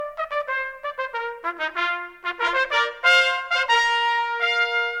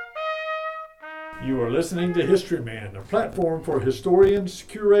You are listening to Historyman, a platform for historians,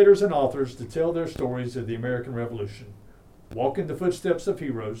 curators, and authors to tell their stories of the American Revolution, walk in the footsteps of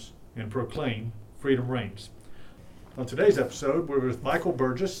heroes, and proclaim freedom reigns. On today's episode, we're with Michael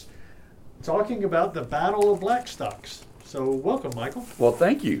Burgess, talking about the Battle of Blackstocks. So welcome, Michael. Well,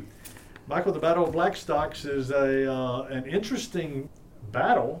 thank you. Michael, the Battle of Blackstocks is an interesting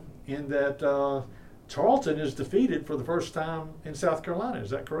battle in that Tarleton is defeated for the first time in South Carolina.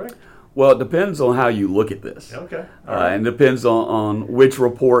 Is that correct? Well, it depends on how you look at this. Okay. All right. And depends on which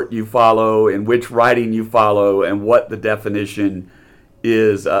report you follow and which writing you follow and what the definition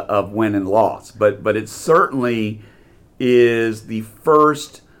is of win and loss. But it certainly is the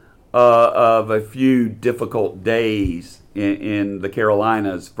first of a few difficult days in the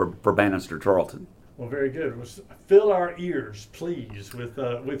Carolinas for Banastre Tarleton. Well, very good. Fill our ears, please,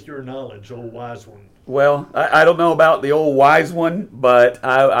 with your knowledge, old wise one. Well, I don't know about the old wise one, but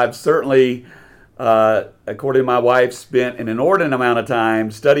I've certainly, according to my wife, spent an inordinate amount of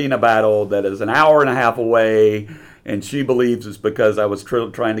time studying a battle that is an hour and a half away, and she believes it's because I was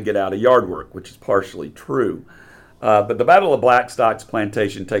trying to get out of yard work, which is partially true. But the Battle of Blackstocks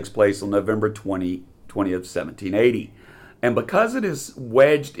Plantation takes place on November 20th, 1780. And because it is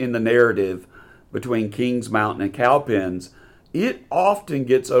wedged in the narrative between Kings Mountain and Cowpens, it often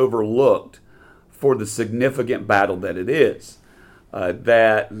gets overlooked for the significant battle that it is.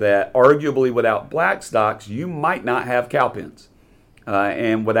 That arguably without Blackstocks, you might not have Cowpens.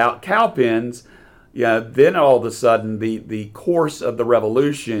 And without Cowpens, then all of a sudden the course of the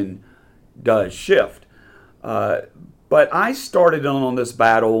revolution does shift. But I started on this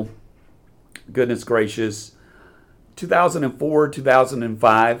battle, goodness gracious, 2004,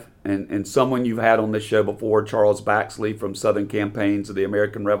 2005, and someone you've had on this show before, Charles Baxley from Southern Campaigns of the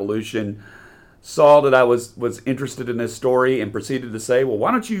American Revolution, saw that I was interested in this story and proceeded to say, well,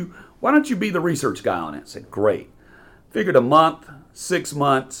 why don't you be the research guy on it? I said, great. Figured a month, 6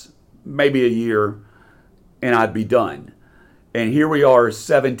 months, maybe a year, and I'd be done. And here we are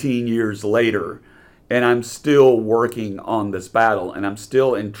 17 years later, and I'm still working on this battle, and I'm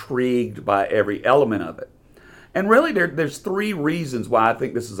still intrigued by every element of it. And really, there's three reasons why I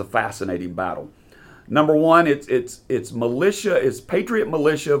think this is a fascinating battle. Number one, it's militia, it's Patriot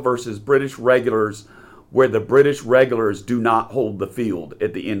militia versus British regulars, where the British regulars do not hold the field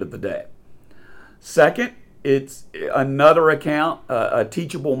at the end of the day. Second, it's another account, a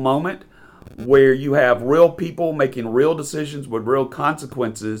teachable moment, where you have real people making real decisions with real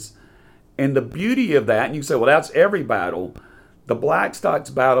consequences. And the beauty of that, and you say, well, that's every battle. The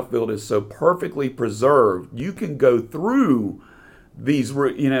Blackstocks battlefield is so perfectly preserved, you can go through these,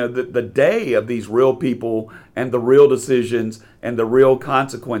 the day of these real people and the real decisions and the real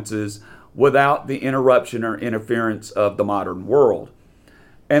consequences without the interruption or interference of the modern world.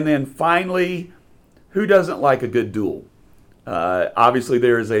 And then finally, who doesn't like a good duel? Obviously,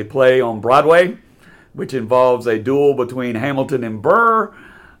 there is a play on Broadway, which involves a duel between Hamilton and Burr.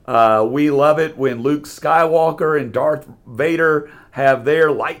 We love it when Luke Skywalker and Darth Vader have their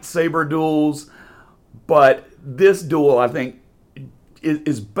lightsaber duels. But this duel, I think,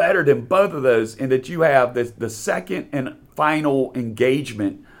 is better than both of those in that you have the second and final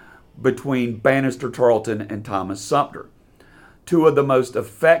engagement between Banastre Tarleton and Thomas Sumter. Two of the most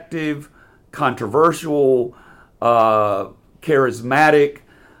effective, controversial, charismatic,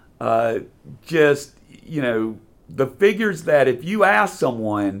 the figures that if you ask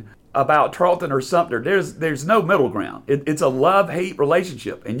someone about Tarleton or Sumter, there's no middle ground. It's a love-hate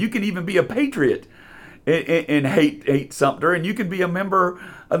relationship. And you can even be a patriot and hate Sumter, and you can be a member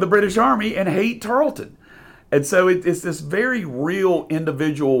of the British Army and hate Tarleton. And so it's this very real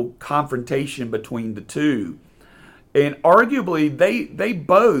individual confrontation between the two. And arguably, they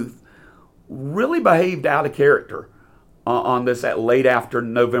both really behaved out of character on this late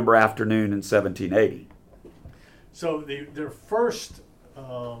November afternoon in 1780. So their first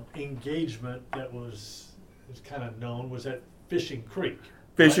engagement that was kind of known was at Fishing Creek.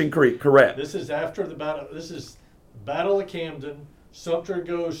 Fishing right? Creek, correct. This is after the battle. This is Battle of Camden. Sumter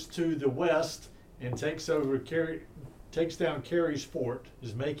goes to the west and takes down Carey's Fort,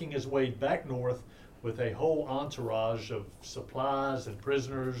 is making his way back north with a whole entourage of supplies and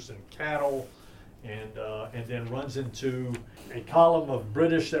prisoners and cattle, and then runs into a column of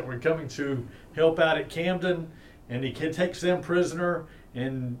British that were coming to help out at Camden, and he takes them prisoner,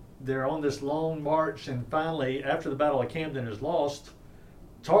 and they're on this long march, and finally, after the Battle of Camden is lost,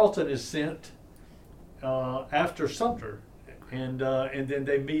 Tarleton is sent after Sumter, and then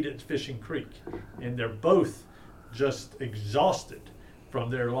they meet at Fishing Creek, and they're both just exhausted from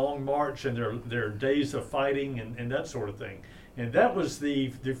their long march and their days of fighting and that sort of thing. And that was the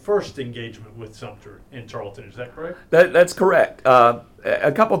first engagement with Sumter in Tarleton. Is that correct? That's correct.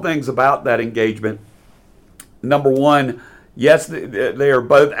 A couple things about that engagement. Number one, yes, they are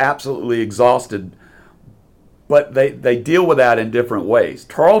both absolutely exhausted, but they deal with that in different ways.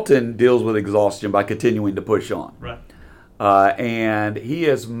 Tarleton deals with exhaustion by continuing to push on. Right. And he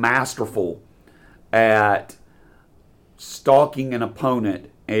is masterful at stalking an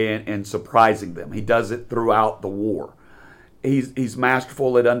opponent and surprising them. He does it throughout the war. He's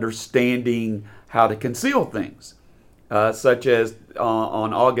masterful at understanding how to conceal things, such as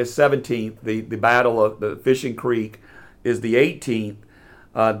on August 17th, the Battle of the Fishing Creek is the 18th.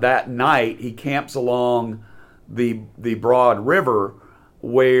 That night, he camps along the Broad River,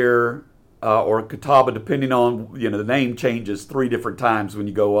 where or Catawba, depending on the name changes 3 different times when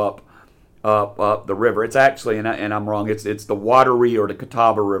you go up the river. It's actually, and I'm wrong, it's the Wateree or the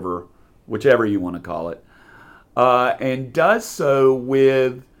Catawba River, whichever you want to call it. And does so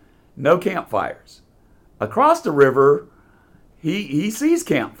with no campfires. Across the river, he sees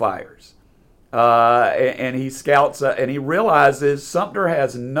campfires, and he scouts, and he realizes Sumter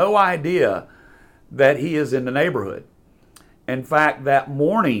has no idea that he is in the neighborhood. In fact, that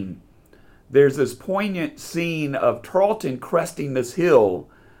morning, there's this poignant scene of Tarleton cresting this hill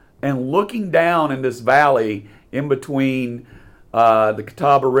and looking down in this valley in between the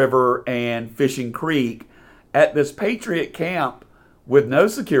Catawba River and Fishing Creek at this Patriot camp with no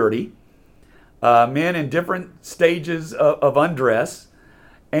security, men in different stages of undress,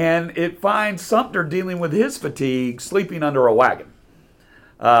 and it finds Sumter dealing with his fatigue, sleeping under a wagon,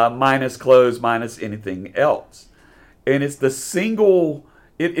 minus clothes, minus anything else. And it's the single,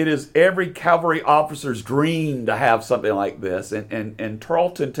 it is every cavalry officer's dream to have something like this, and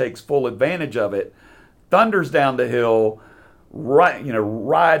Tarleton takes full advantage of it, thunders down the hill,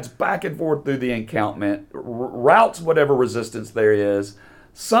 rides back and forth through the encampment, routs whatever resistance there is.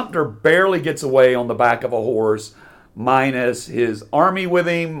 Sumter barely gets away on the back of a horse, minus his army with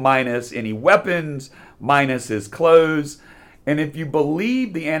him, minus any weapons, minus his clothes. And if you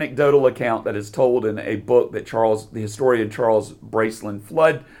believe the anecdotal account that is told in a book that the historian Charles Braceland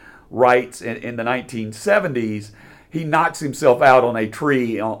Flood writes in the 1970s, he knocks himself out on a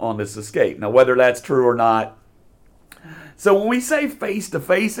tree on this escape. Now, whether that's true or not. So when we say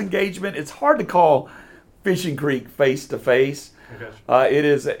face-to-face engagement, it's hard to call Fishing Creek face-to-face. It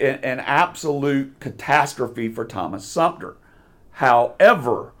is an absolute catastrophe for Thomas Sumter.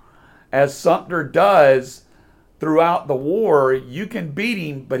 However, as Sumter does throughout the war, you can beat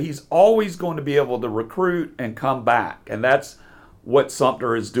him, but he's always going to be able to recruit and come back. And that's what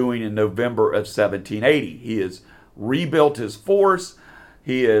Sumter is doing in November of 1780. He has rebuilt his force.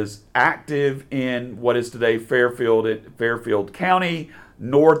 He is active in what is today Fairfield County,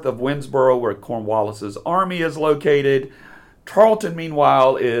 north of Winnsboro, where Cornwallis's army is located. Tarleton,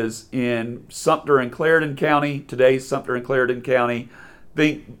 meanwhile, is in Sumter and Clarendon County, today's Sumter and Clarendon County.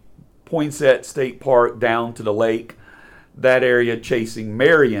 Think Poinsett State Park down to the lake, that area, chasing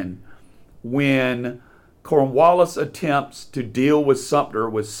Marion, when Cornwallis attempts to deal with Sumter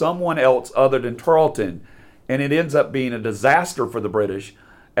with someone else other than Tarleton, and it ends up being a disaster for the British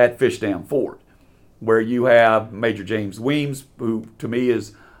at Fish Dam Ford, where you have Major James Weems, who to me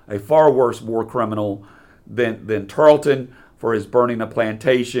is a far worse war criminal than Tarleton for his burning of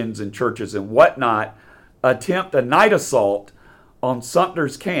plantations and churches and whatnot, attempt a night assault on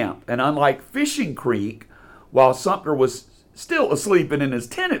Sumter's camp. And unlike Fishing Creek, while Sumter was still asleep and in his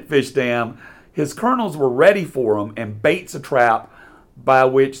tent at Fish Dam, his colonels were ready for him and baits a trap by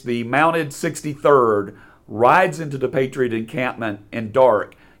which the mounted 63rd rides into the Patriot encampment in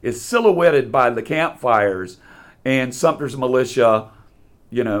dark, is silhouetted by the campfires, and Sumter's militia,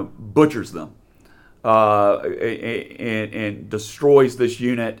 butchers them and destroys this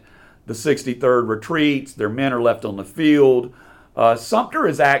unit. The 63rd retreats. Their men are left on the field. Sumter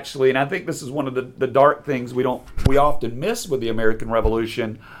is actually, and I think this is one of the dark things we often miss with the American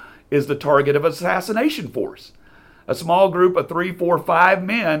Revolution, is the target of assassination force. A small group of 3, 4, 5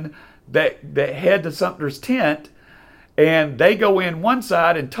 men that head to Sumter's tent, and they go in one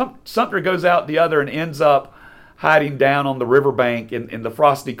side, and Sumter goes out the other and ends up hiding down on the riverbank in the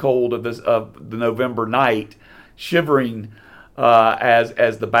frosty cold of the November night, shivering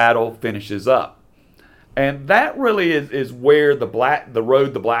as the battle finishes up. And that really is where the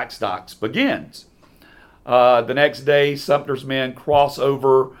road to Blackstocks begins. The next day, Sumter's men cross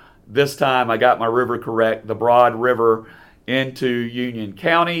over. This time, I got my river correct, the Broad River into Union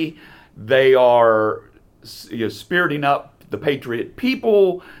County. They are spiriting up the Patriot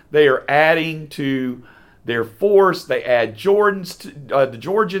people. They are adding to their force. They add the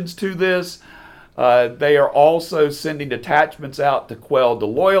Georgians to this. They are also sending detachments out to quell the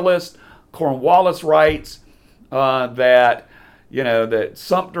loyalists. Cornwallis writes that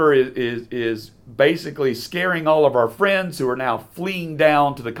Sumter is basically scaring all of our friends who are now fleeing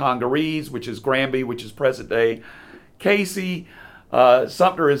down to the Congarese, which is Granby, which is present-day Casey.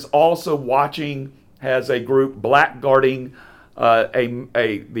 Sumter is also has a group blackguarding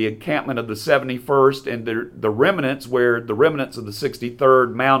the encampment of the 71st and the remnants, where the remnants of the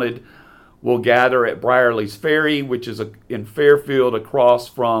 63rd Mounted will gather at Briarley's Ferry, which is in Fairfield across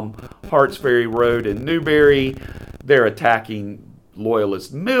from Harts Ferry Road in Newberry. They're attacking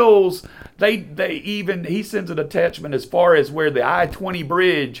Loyalist mills. He sends a detachment as far as where the I-20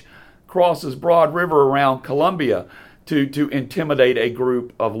 bridge crosses Broad River around Columbia to intimidate a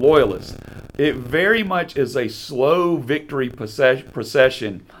group of Loyalists. It very much is a slow victory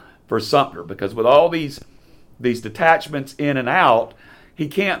procession for Sumter, because with all these detachments in and out, he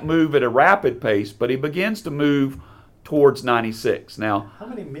can't move at a rapid pace, but he begins to move towards 96. Now, how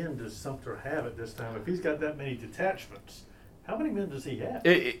many men does Sumter have at this time? If he's got that many detachments, how many men does he have?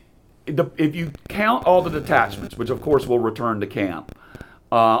 If you count all the detachments, which of course will return to camp,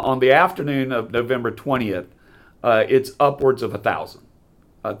 on the afternoon of November 20th, it's upwards of 1,000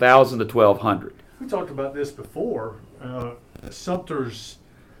 to 1,200. We talked about this before. Sumter's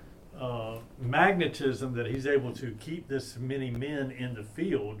magnetism, that he's able to keep this many men in the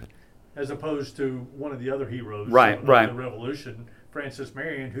field, as opposed to one of the other heroes of the Revolution, Francis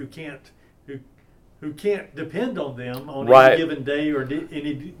Marion, who can't depend on them on any given day or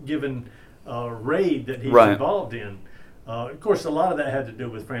any given raid that he's involved in. Of course, a lot of that had to do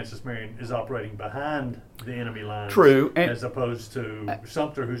with Francis Marion is operating behind the enemy lines. True. As opposed to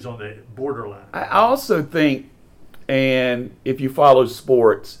Sumter, who's on the borderline. I also think, and if you follow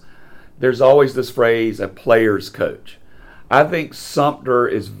sports, there's always this phrase, a player's coach. I think Sumter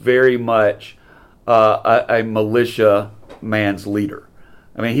is very much a militia man's leader.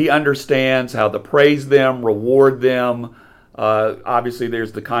 I mean, he understands how to praise them, reward them. Obviously,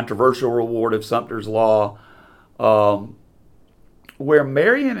 there's the controversial reward of Sumter's Law. Where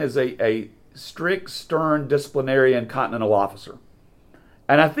Marion is a strict, stern disciplinarian continental officer.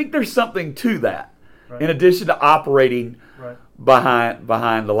 And I think there's something to that, in addition to operating behind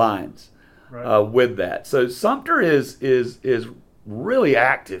the lines with that. So Sumter is really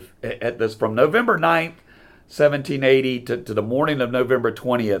active at this from November 9th, 1780 to the morning of November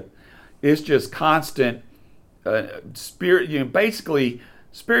 20th. It's just constant basically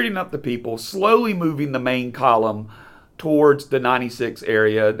spiriting up the people, slowly moving the main column towards the 96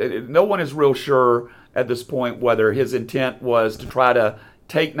 area. No one is real sure at this point whether his intent was to try to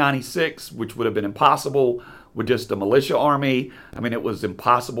take 96, which would have been impossible with just a militia army. I mean, it was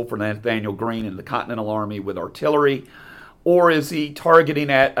impossible for Nathaniel Greene and the Continental Army with artillery. Or is he targeting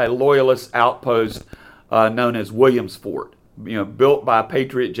at a loyalist outpost known as Williams Fort, built by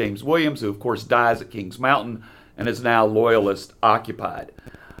Patriot James Williams, who of course dies at Kings Mountain and is now loyalist occupied.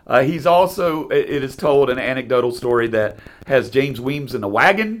 He's also, it is told, an anecdotal story that has James Weems in the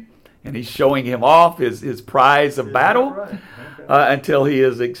wagon, and he's showing him off his prize of battle until he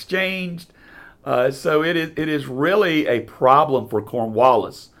is exchanged. So it is really a problem for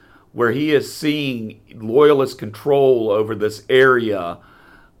Cornwallis, where he is seeing loyalist control over this area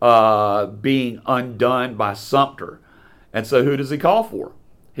being undone by Sumter. And so who does he call for?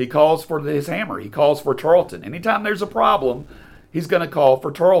 He calls for his hammer. He calls for Tarleton. Anytime there's a problem, he's going to call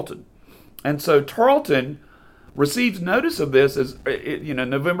for Tarleton. And so Tarleton receives notice of this as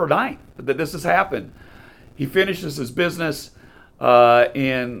November 9th, that this has happened. He finishes his business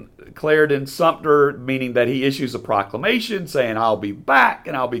in Clarendon, Sumter, meaning that he issues a proclamation saying, I'll be back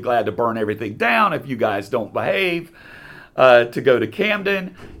and I'll be glad to burn everything down if you guys don't behave, to go to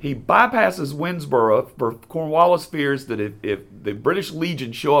Camden. He bypasses Winnsboro, for Cornwallis fears that if the British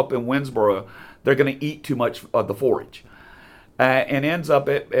Legion show up in Winnsboro, they're going to eat too much of the forage. And ends up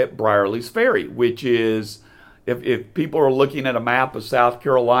at Briarley's Ferry, which is, if people are looking at a map of South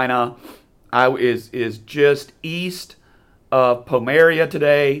Carolina, is just east of Pomeria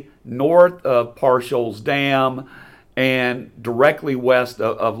today, north of Parshall's Dam, and directly west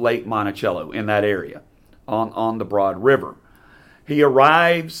of Lake Monticello in that area on the Broad River. He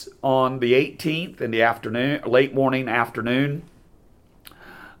arrives on the 18th in the afternoon, late morning afternoon,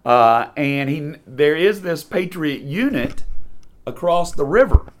 and there is this Patriot unit across the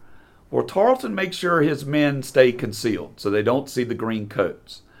river, where Tarleton makes sure his men stay concealed so they don't see the green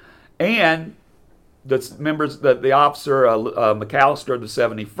coats. And the officer, McAllister of the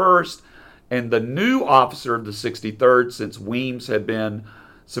 71st, and the new officer of the 63rd, since Weems had been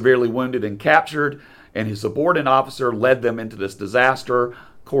severely wounded and captured, and his subordinate officer led them into this disaster.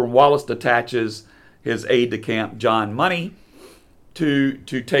 Cornwallis detaches his aide-de-camp, John Money, to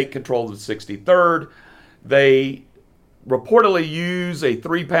take control of the 63rd. They reportedly use a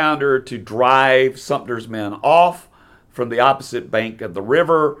 3-pounder to drive Sumter's men off from the opposite bank of the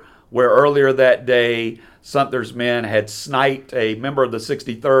river, where earlier that day, Sumter's men had sniped a member of the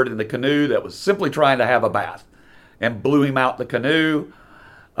 63rd in the canoe that was simply trying to have a bath and blew him out the canoe.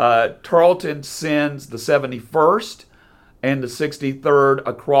 Tarleton sends the 71st and the 63rd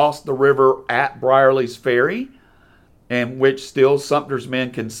across the river at Brierley's Ferry, in which still Sumter's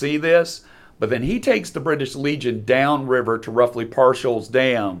men can see this. But then he takes the British Legion downriver to roughly Parshall's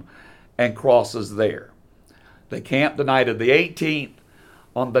Dam and crosses there. They camp the night of the 18th.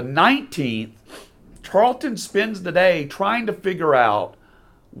 On the 19th, Tarleton spends the day trying to figure out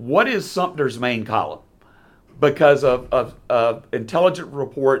what is Sumter's main column, because of intelligence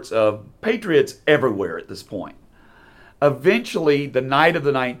reports of Patriots everywhere at this point. Eventually, the night of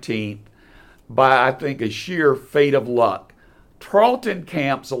the 19th, by I think a sheer fate of luck, Tarleton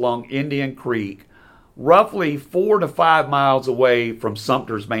camps along Indian Creek, roughly 4 to 5 miles away from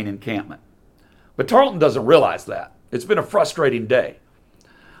Sumter's main encampment. But Tarleton doesn't realize that. It's been a frustrating day,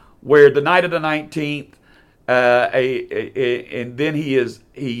 where the night of the 19th, and then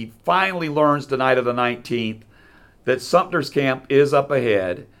he finally learns the night of the 19th that Sumter's camp is up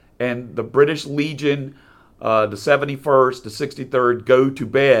ahead, and the British Legion, the 71st, the 63rd, go to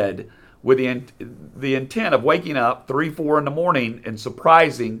bed with the intent of waking up 3-4 in the morning and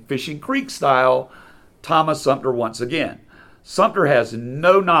surprising, Fishing Creek style, Thomas Sumter once again. Sumter has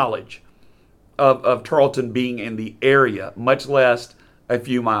no knowledge of Tarleton being in the area, much less a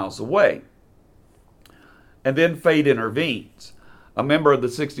few miles away. And then fate intervenes. A member of the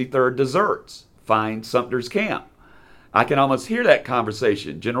 63rd deserts, finds Sumter's camp. I can almost hear that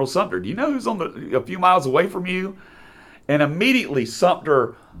conversation. General Sumter, do you know who's a few miles away from you? And immediately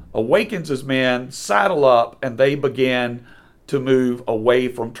Sumter awakens his men, saddle up, and they begin to move away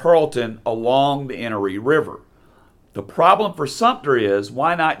from Tarleton along the Enoree River. The problem for Sumter is,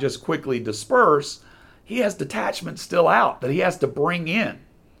 why not just quickly disperse? He has detachments still out that he has to bring in.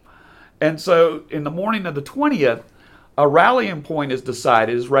 And so in the morning of the 20th, a rallying point is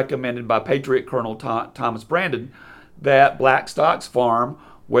decided, is recommended by Patriot Colonel Thomas Brandon, that Blackstocks Farm,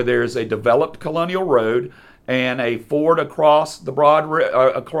 where there's a developed colonial road and a ford across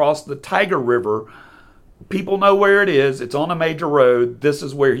the Tiger River, people know where it is. It's on a major road. This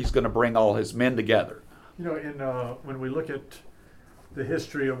is where he's going to bring all his men together. You know, when we look at the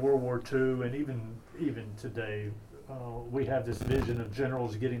history of World War II, and even today, we have this vision of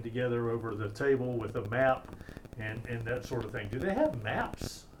generals getting together over the table with a map and that sort of thing. Do they have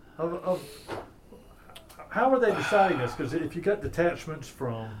maps of how are they deciding this? Because if you got detachments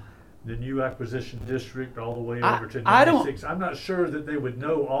from the new acquisition district all the way over to 96, I'm not sure that they would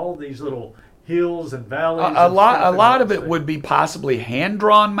know all these little hills and valleys. A lot of it would be possibly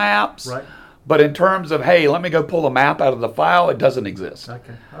hand-drawn maps. Right. But in terms of, hey, let me go pull a map out of the file, it doesn't exist.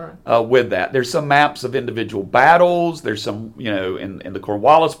 Okay, all right. With that, there's some maps of individual battles. There's some, in the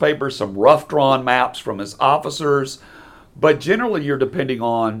Cornwallis papers, some rough-drawn maps from his officers. But generally, you're depending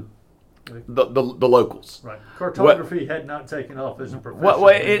on the locals. Right. Cartography had not taken off as a profession. Well,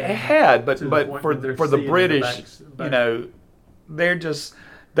 it had, but for the British,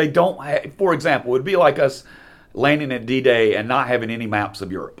 they don't have, for example, it would be like us landing at D-Day and not having any maps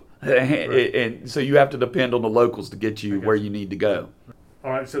of Europe. Right. And so you have to depend on the locals to get you where you need to go. All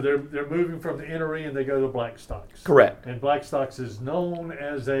right, so they're moving from the Enoree and they go to Blackstocks. Correct. And Blackstocks is known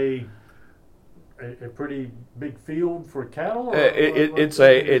as a pretty big field for cattle.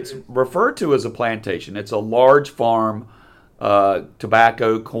 It's referred to as a plantation. It's a large farm,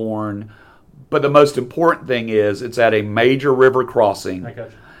 tobacco, corn, but the most important thing is it's at a major river crossing. I got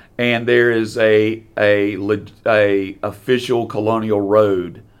you. And there is a official colonial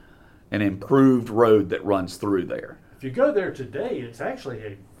road, an improved road that runs through there. If you go there today, it's actually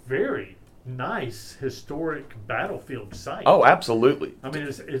a very nice historic battlefield site. Oh, absolutely. I mean,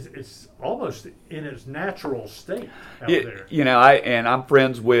 it's almost in its natural state out there. I'm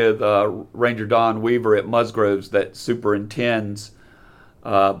friends with Ranger Don Weaver at Musgroves that superintends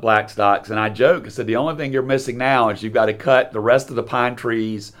Blackstocks, and I joke, I said, the only thing you're missing now is you've got to cut the rest of the pine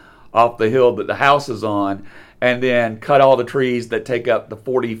trees off the hill that the house is on, and then cut all the trees that take up the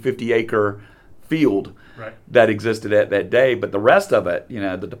 40, 50 acre field that existed at that day. But the rest of it,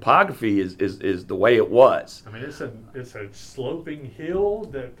 the topography is the way it was. I mean, it's a sloping hill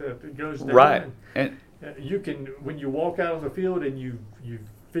that goes down. Right. And you can, when you walk out on the field and you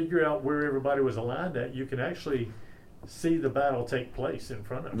figure out where everybody was aligned at, you can actually see the battle take place in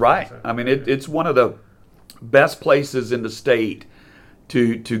front of them. Right. So, I mean, it's one of the best places in the state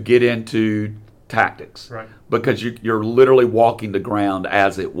to get into tactics. Right. Because you're literally walking the ground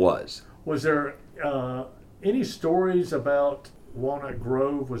as it was. Was there any stories about Walnut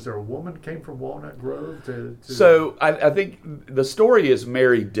Grove? Was there a woman came from Walnut Grove to... So I think the story is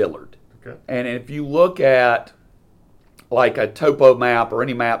Mary Dillard. Okay. And if you look at like a topo map or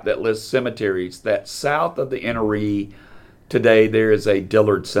any map that lists cemeteries, that south of the Innery today there is a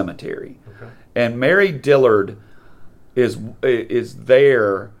Dillard cemetery. Okay. And Mary Dillard is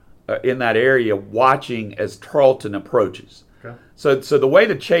there in that area watching as Tarleton approaches. Okay. So the way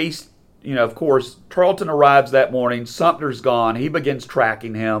the chase, of course, Tarleton arrives that morning. Sumter's gone. He begins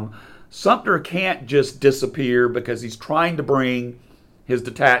tracking him. Sumter can't just disappear because he's trying to bring his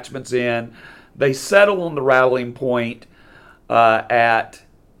detachments in. They settle on the rallying point at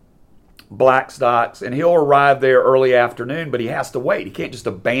Blackstocks, and he'll arrive there early afternoon, but he has to wait. He can't just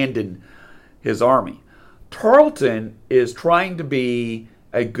abandon his army. Tarleton is trying to be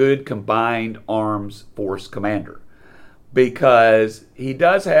a good combined arms force commander because he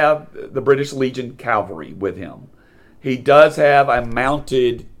does have the British Legion cavalry with him. He does have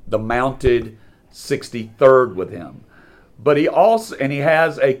the mounted 63rd with him. But he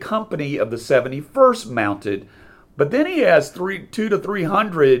has a company of the 71st mounted, but then he has 200 to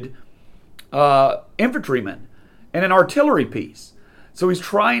 300 infantrymen and an artillery piece. So he's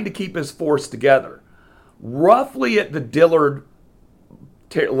trying to keep his force together. Roughly at the Dillard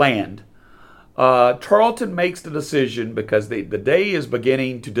land, Tarleton makes the decision, because the day is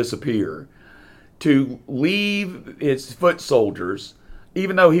beginning to disappear, to leave his foot soldiers,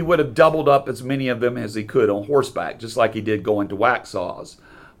 even though he would have doubled up as many of them as he could on horseback, just like he did going to Waxhaws.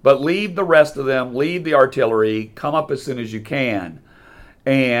 But leave the rest of them, leave the artillery, come up as soon as you can,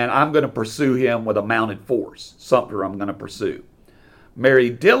 and I'm going to pursue him with a mounted force. Sumter I'm going to pursue. Mary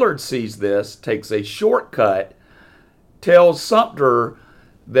Dillard sees this, takes a shortcut, tells Sumter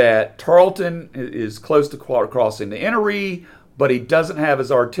that Tarleton is close to crossing the Innery, but he doesn't have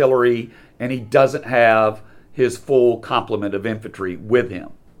his artillery and he doesn't have his full complement of infantry with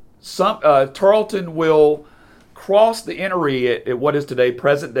him. Tarleton will cross the Innery at what is today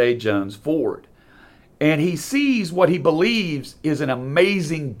present-day Jones Ford, and he sees what he believes is an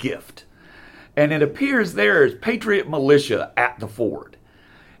amazing gift, and it appears there is Patriot militia at the ford.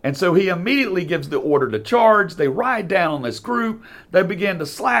 And so he immediately gives the order to charge. They ride down on this group. They begin to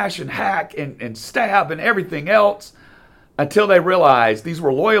slash and hack and stab and everything else until they realize these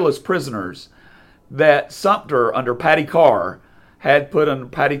were Loyalist prisoners that Sumter, under Patty Carr, had put under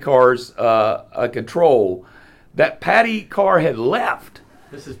Patty Carr's control, that Patty Carr had left.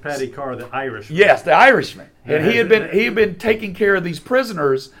 This is Patty Carr, the Irishman. Yes, the Irishman. And he had been taking care of these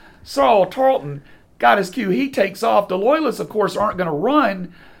prisoners. Saul Tarleton got his cue. He takes off. The Loyalists, of course, aren't going to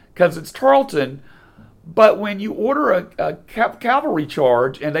run because it's Tarleton. But when you order a cavalry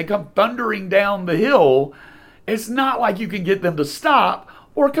charge and they come thundering down the hill, it's not like you can get them to stop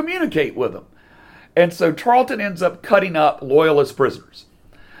or communicate with them. And so Tarleton ends up cutting up Loyalist prisoners.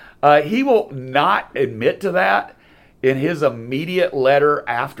 He will not admit to that in his immediate letter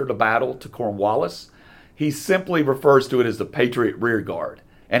after the battle to Cornwallis. He simply refers to it as the Patriot rear guard.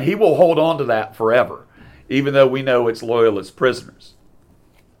 And he will hold on to that forever, even though we know it's Loyalist prisoners.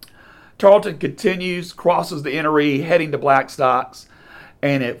 Tarleton continues, crosses the Innery, heading to Blackstocks.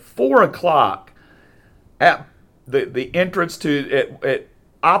 And at 4 o'clock, at the entrance at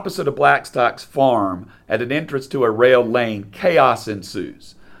opposite of Blackstock's farm, at an entrance to a railed lane, chaos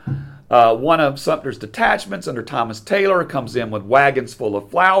ensues. One of Sumter's detachments under Thomas Taylor comes in with wagons full of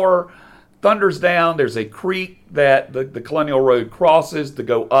flour, thunders down. There's a creek that the Colonial Road crosses to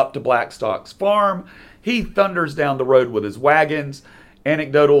go up to Blackstock's farm. He thunders down the road with his wagons.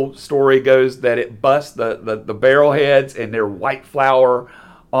 Anecdotal story goes that it busts the barrel heads and their white flour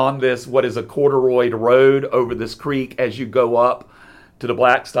on this, what is a corduroyed road over this creek as you go up to the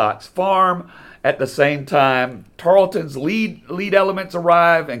Blackstocks farm. At the same time, Tarleton's lead elements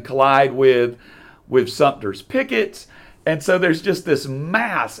arrive and collide with Sumter's pickets. And so there's just this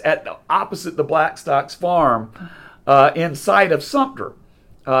mass opposite the Blackstocks farm in sight of Sumter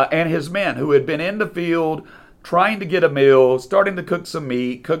and his men who had been in the field trying to get a meal, starting to cook some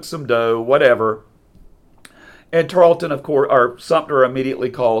meat, cook some dough, whatever. And Tarleton, of course, or Sumter immediately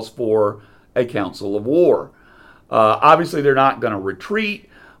calls for a council of war. Obviously, they're not going to retreat,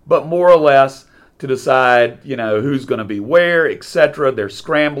 but more or less to decide, who's going to be where, etc. They're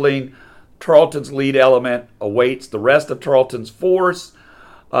scrambling. Tarleton's lead element awaits the rest of Tarleton's force.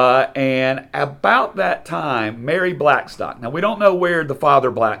 And about that time, Mary Blackstock. Now, we don't know where the father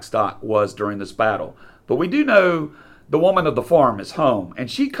Blackstock was during this battle, but we do know the woman of the farm is home,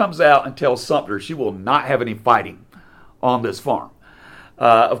 and she comes out and tells Sumter she will not have any fighting on this farm.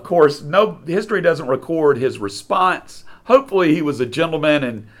 Of course, no history doesn't record his response. Hopefully he was a gentleman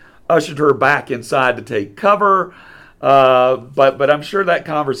and ushered her back inside to take cover. But I'm sure that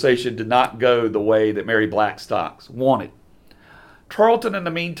conversation did not go the way that Mary Blackstocks wanted. Tarleton, in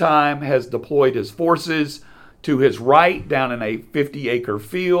the meantime, has deployed his forces to his right down in a 50-acre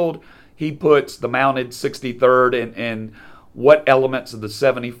field. He puts the mounted 63rd and what elements of the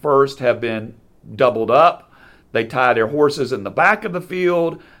 71st have been doubled up. They tie their horses in the back of the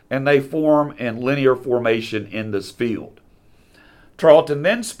field, and they form in linear formation in this field. Tarleton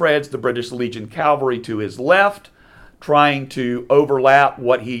then spreads the British Legion cavalry to his left, trying to overlap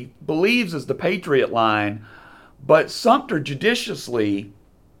what he believes is the Patriot line, but Sumter judiciously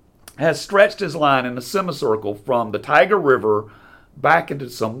has stretched his line in a semicircle from the Tiger River back into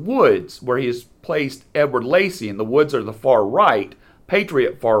some woods where he has placed Edward Lacy, and the woods are the far right,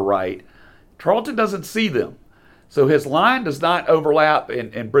 Patriot far right. Tarleton doesn't see them. So his line does not overlap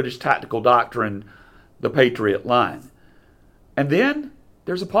in British tactical doctrine, the Patriot line. And then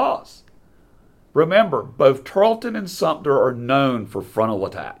there's a pause. Remember, both Tarleton and Sumter are known for frontal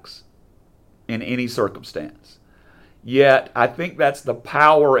attacks in any circumstance. Yet, I think that's the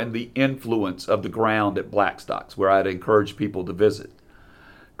power and the influence of the ground at Blackstocks, where I'd encourage people to visit.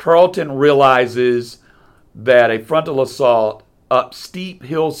 Tarleton realizes that a frontal assault up steep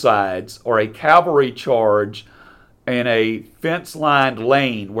hillsides or a cavalry charge in a fence-lined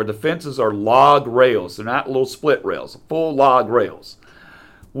lane where the fences are log rails, they're not little split rails, full log rails,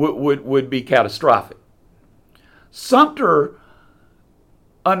 would be catastrophic. Sumter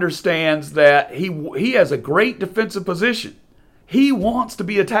understands that he has a great defensive position. He wants to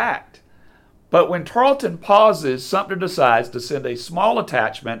be attacked. But when Tarleton pauses, Sumter decides to send a small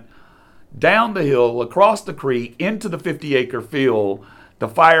attachment down the hill, across the creek, into the 50-acre field to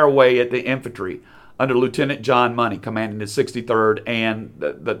fire away at the infantry under Lieutenant John Money, commanding the 63rd and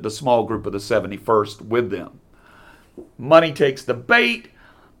the small group of the 71st with them. Money takes the bait,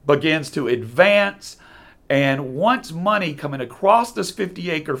 begins to advance, and once Money coming across this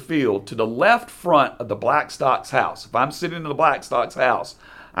 50-acre field to the left front of the Blackstocks house, if I'm sitting in the Blackstocks house,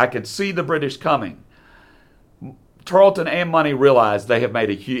 I can see the British coming. Tarleton and Money realize they have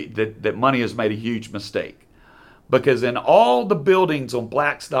made that Money has made a huge mistake. Because in all the buildings on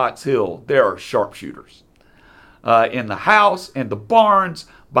Blackstocks Hill, there are sharpshooters. In the house, in the barns,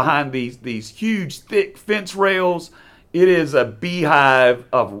 behind these huge, thick fence rails, it is a beehive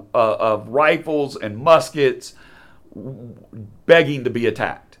of rifles and muskets begging to be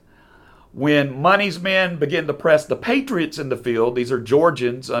attacked. When Money's men begin to press the Patriots in the field, these are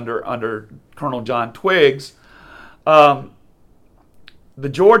Georgians under Colonel John Twiggs, the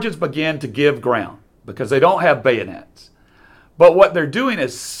Georgians begin to give ground, because they don't have bayonets. But what they're doing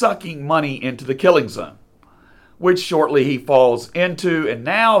is sucking Money into the killing zone, which shortly he falls into, and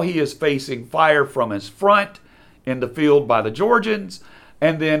now he is facing fire from his front in the field by the Georgians,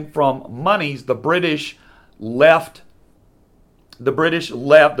 and then from Money's, the British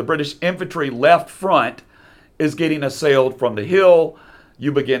infantry left front is getting assailed from the hill.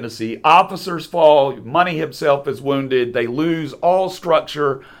 You begin to see officers fall. Money himself is wounded. They lose all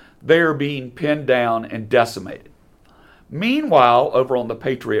structure. They're being pinned down and decimated. Meanwhile, over on the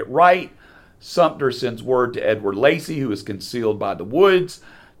Patriot right, Sumter sends word to Edward Lacy, who is concealed by the woods,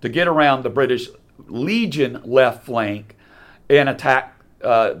 to get around the British Legion left flank and attack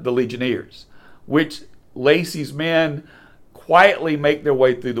the Legionnaires, which Lacy's men quietly make their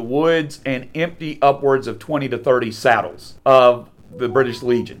way through the woods and empty upwards of 20 to 30 saddles of the British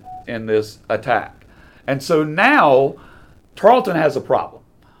Legion in this attack. And so now Tarleton has a problem.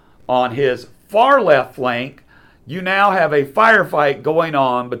 On his far left flank, you now have a firefight going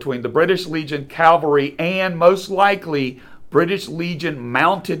on between the British Legion cavalry and most likely British Legion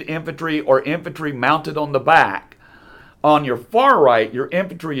mounted infantry or infantry mounted on the back. On your far right, your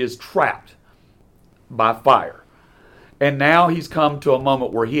infantry is trapped by fire. And now he's come to a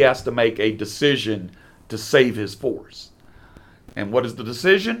moment where he has to make a decision to save his force. And what is the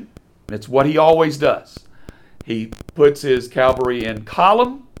decision? It's what he always does. He puts his cavalry in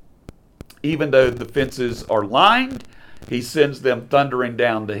column. Even though the fences are lined, he sends them thundering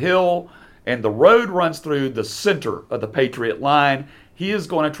down the hill, and the road runs through the center of the Patriot line. He is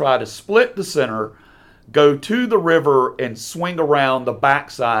going to try to split the center, go to the river, and swing around the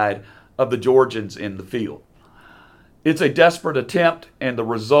backside of the Georgians in the field. It's a desperate attempt, and the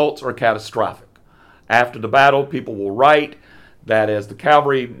results are catastrophic. After the battle, people will write that as the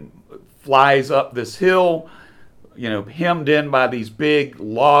cavalry flies up this hill, hemmed in by these big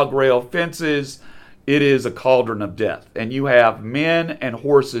log rail fences, it is a cauldron of death, and you have men and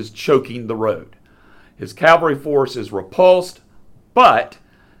horses choking the road. His cavalry force is repulsed, but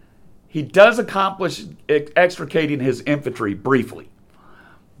he does accomplish extricating his infantry briefly,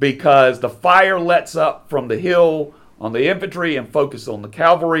 because the fire lets up from the hill on the infantry and focuses on the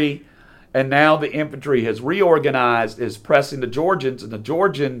cavalry, and now the infantry has reorganized, is pressing the Georgians, and the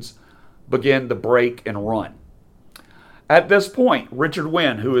Georgians begin to break and run. At this point, Richard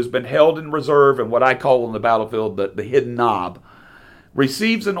Wynne, who has been held in reserve in what I call on the battlefield the hidden knob,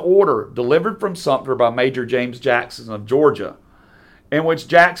 receives an order delivered from Sumter by Major James Jackson of Georgia, in which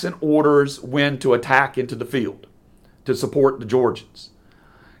Jackson orders Wynne to attack into the field to support the Georgians.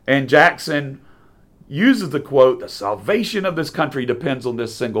 And Jackson uses the quote, "The salvation of this country depends on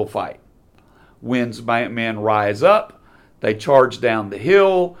this single fight." Wynne's men rise up, they charge down the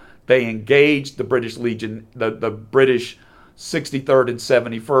hill, they engage the British Legion, the British 63rd and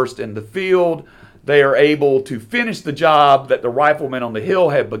 71st in the field. They are able to finish the job that the riflemen on the hill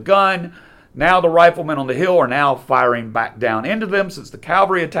had begun. Now the riflemen on the hill are now firing back down into them since the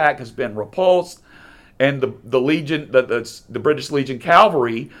cavalry attack has been repulsed. And the British Legion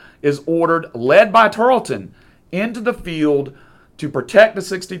cavalry is ordered, led by Tarleton, into the field to protect the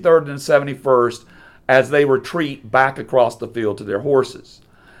 63rd and 71st as they retreat back across the field to their horses.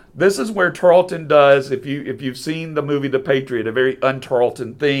 This is where Tarleton does, if you've seen the movie The Patriot, a very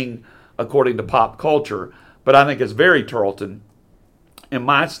un-Tarleton thing according to pop culture, but I think it's very Tarleton in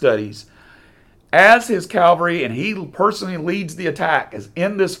my studies. As his cavalry, and he personally leads the attack, is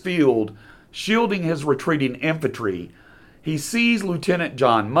in this field, shielding his retreating infantry, he sees Lieutenant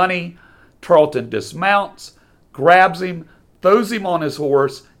John Money. Tarleton dismounts, grabs him, throws him on his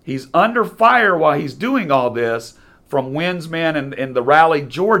horse. He's under fire while he's doing all this from Wynne's men and the rallied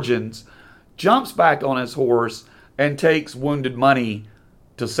Georgians, jumps back on his horse, and takes wounded Money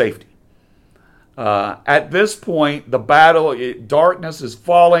to safety. At this point, the battle, darkness is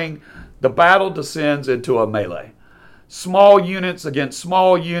falling. The battle descends into a melee. Small units against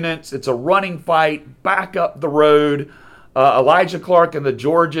small units. It's a running fight back up the road. Elijah Clark and the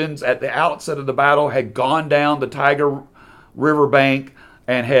Georgians at the outset of the battle had gone down the Tiger River bank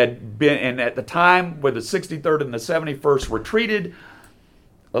and had been, and at the time where the 63rd and the 71st retreated,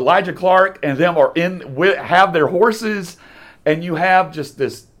 Elijah Clark and them are have their horses, and you have just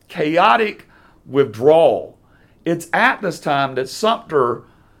this chaotic withdrawal. It's at this time that Sumter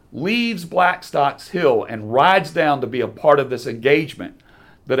leaves Blackstocks Hill and rides down to be a part of this engagement,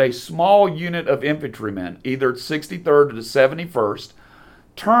 that a small unit of infantrymen, either 63rd or the 71st,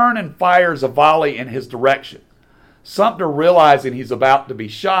 turn and fires a volley in his direction. Sumter, realizing he's about to be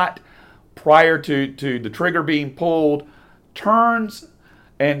shot prior to the trigger being pulled, turns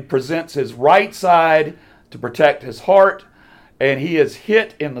and presents his right side to protect his heart, and he is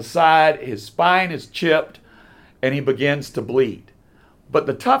hit in the side, his spine is chipped, and he begins to bleed. But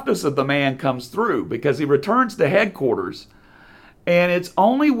the toughness of the man comes through, because he returns to headquarters, and it's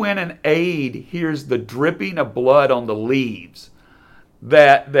only when an aide hears the dripping of blood on the leaves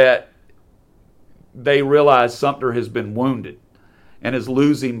that they realize Sumter has been wounded and is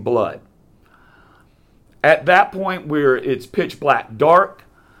losing blood. At that point, where it's pitch black dark,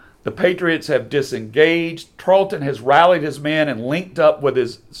 the Patriots have disengaged. Tarleton has rallied his men and linked up with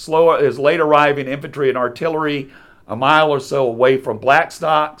his late arriving infantry and artillery a mile or so away from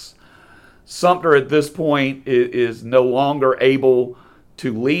Blackstocks. Sumter at this point is no longer able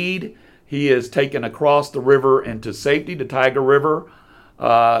to lead. He is taken across the river into safety, to Tiger River.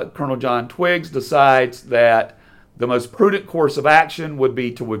 Colonel John Twiggs decides that the most prudent course of action would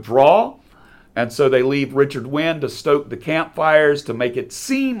be to withdraw, and so they leave Richard Wynne to stoke the campfires to make it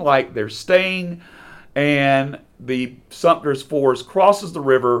seem like they're staying, and the Sumter's force crosses the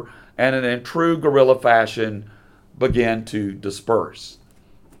river and in true guerrilla fashion begin to disperse.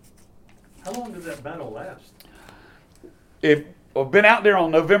 How long did that battle last? I've been out there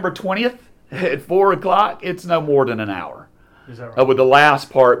on November 20th at 4 o'clock. It's no more than an hour. Is that right? With the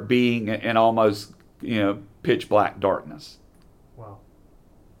last part being in almost pitch black darkness. Wow.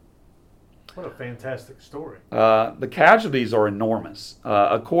 What a fantastic story. The casualties are enormous.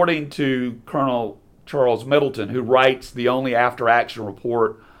 According to Colonel Charles Middleton, who writes the only after-action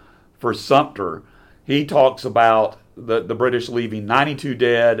report for Sumter, he talks about the British leaving 92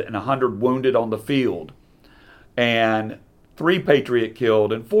 dead and 100 wounded on the field, and 3 Patriot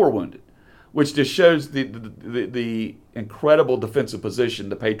killed and 4 wounded, which just shows the incredible defensive position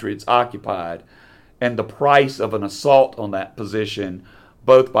the Patriots occupied and the price of an assault on that position,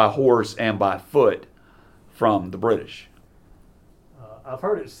 both by horse and by foot, from the British. I've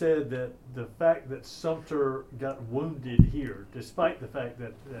heard it said that the fact that Sumter got wounded here, despite the fact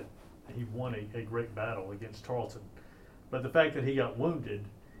that he won a great battle against Tarleton. But the fact that he got wounded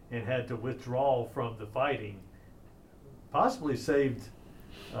and had to withdraw from the fighting possibly saved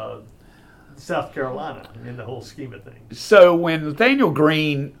South Carolina in the whole scheme of things. So when Nathaniel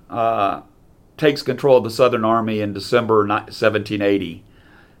Greene takes control of the Southern Army in December 1780,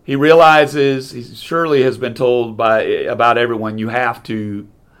 he realizes, he surely has been told about everyone, you have to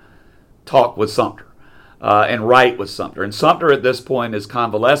talk with Sumter and write with Sumter. And Sumter at this point is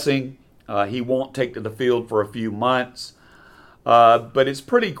convalescing. He won't take to the field for a few months. But it's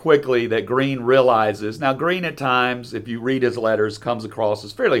pretty quickly that Greene realizes. Now, Greene at times, if you read his letters, comes across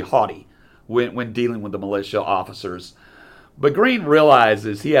as fairly haughty when dealing with the militia officers. But Greene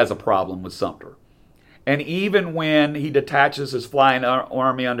realizes he has a problem with Sumter. And even when he detaches his flying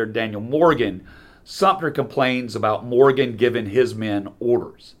army under Daniel Morgan, Sumter complains about Morgan giving his men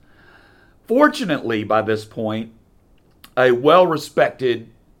orders. Fortunately, by this point, a well-respected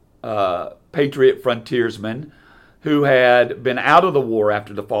patriot frontiersman who had been out of the war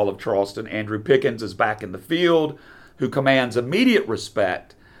after the fall of Charleston, Andrew Pickens, is back in the field, who commands immediate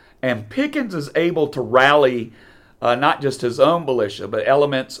respect. And Pickens is able to rally not just his own militia, but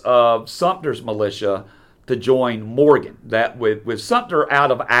elements of Sumter's militia to join Morgan. That with Sumter out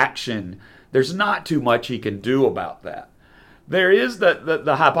of action, there's not too much he can do about that. There is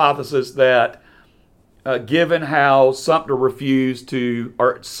the hypothesis that given how Sumter refused to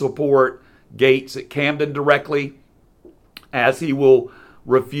support Gates at Camden directly, as he will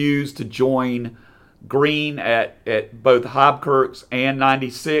refuse to join Greene at both Hobkirk's and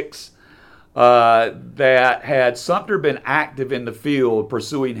 96, that had Sumter been active in the field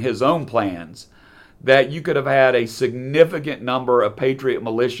pursuing his own plans, that you could have had a significant number of Patriot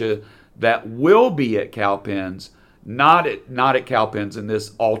militia that will be at Cowpens, not at Cowpens in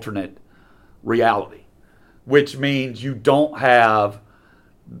this alternate reality, which means you don't have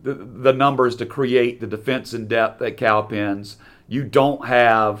the numbers to create the defense in depth at Cowpens. You don't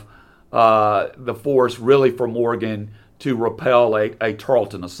have the force really for Morgan to repel a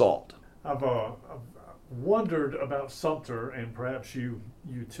Tarleton assault. I've wondered about Sumter, and perhaps you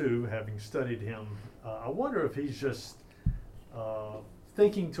too, having studied him. I wonder if he's just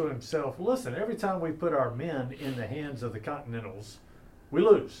thinking to himself, listen, every time we put our men in the hands of the Continentals, we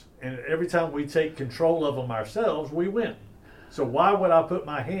lose. And every time we take control of them ourselves, we win. So why would I put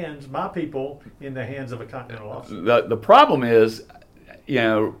my people, in the hands of a Continental officer? The problem is,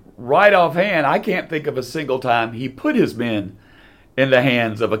 right offhand, I can't think of a single time he put his men in the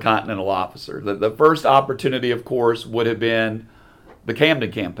hands of a Continental officer. The first opportunity, of course, would have been the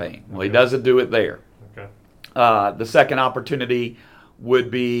Camden campaign. Well, he doesn't do it there. Okay. The second opportunity would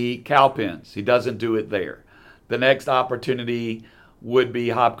be Cowpens. He doesn't do it there. The next opportunity would be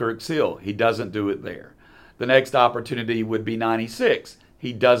Hobkirk's Hill. He doesn't do it there. The next opportunity would be 96.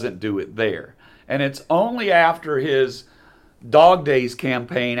 He doesn't do it there. And it's only after his Dog Days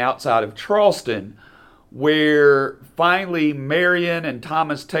campaign outside of Charleston where finally Marion and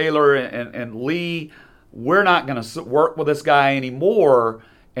Thomas Taylor and Lee, we're not going to work with this guy anymore,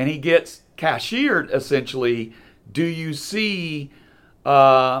 and he gets cashiered essentially. Do you see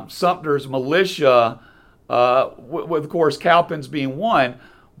Sumter's militia, with of course Cowpens being one,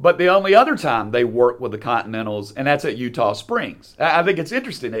 but the only other time they work with the Continentals, and that's at Eutaw Springs. I think it's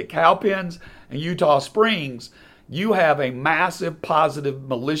interesting at Cowpens and Eutaw Springs, you have a massive positive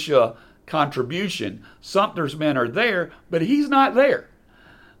militia contribution. Sumter's men are there, but he's not there.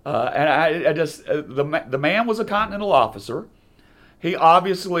 The man was a Continental officer. He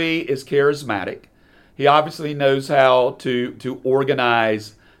obviously is charismatic. He obviously knows how to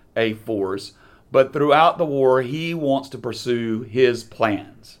organize a force. But throughout the war, he wants to pursue his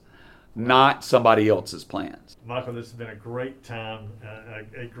plans, not somebody else's plans. Michael, this has been a great time,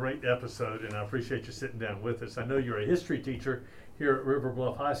 a great episode, and I appreciate you sitting down with us. I know you're a history teacher here at River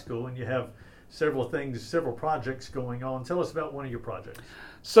Bluff High School, and you have several projects going on. Tell us about one of your projects.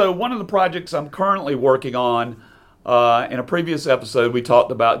 So one of the projects I'm currently working on, in a previous episode, we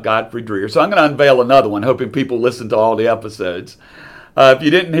talked about Godfrey Dreer. So I'm going to unveil another one, hoping people listen to all the episodes. If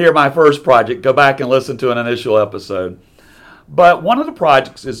you didn't hear my first project, go back and listen to an initial episode. But one of the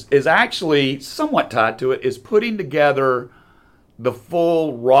projects is actually somewhat tied to it, is putting together the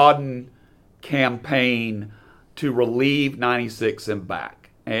full Rawdon campaign to relieve 96 and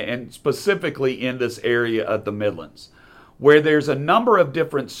back, and specifically in this area of the Midlands, where there's a number of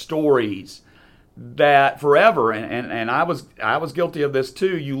different stories that forever, and I was guilty of this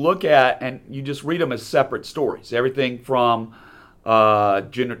too, you look at and you just read them as separate stories. Everything from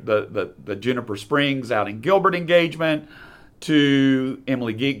the Juniper Springs out in Gilbert engagement, to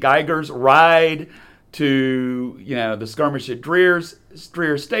Emily Geiger's ride, to the skirmish at Dreer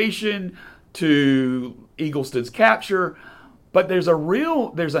Station, to Eagleston's capture. But there's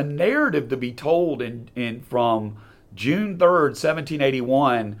a narrative to be told in from June 3rd,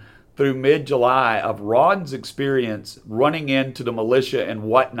 1781 through mid-July of Rawdon's experience running into the militia and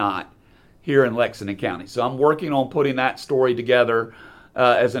whatnot here in Lexington County. So I'm working on putting that story together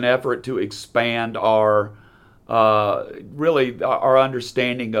as an effort to expand our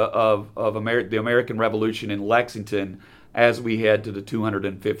understanding of the American Revolution in Lexington as we head to the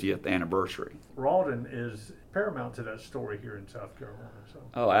 250th anniversary. Rawdon is paramount to that story here in South Carolina. So.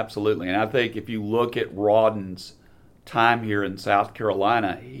 Oh, absolutely. And I think if you look at Rawdon's time here in South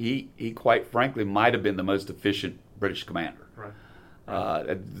Carolina, he quite frankly might have been the most efficient British commander. Right.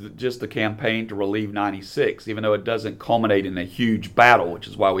 Just the campaign to relieve 96, even though it doesn't culminate in a huge battle, which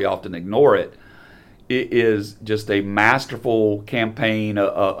is why we often ignore it, it is just a masterful campaign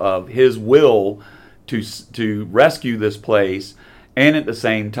of his will to rescue this place, and at the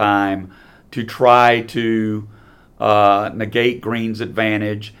same time to try to negate Greene's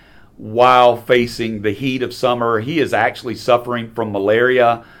advantage while facing the heat of summer. He is actually suffering from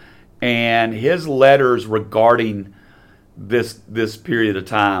malaria, and his letters regarding this period of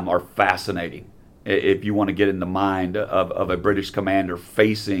time are fascinating if you want to get in the mind of a British commander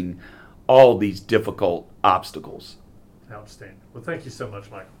facing all these difficult obstacles. Outstanding. Well, thank you so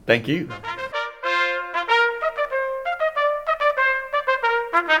much, Michael. Thank you.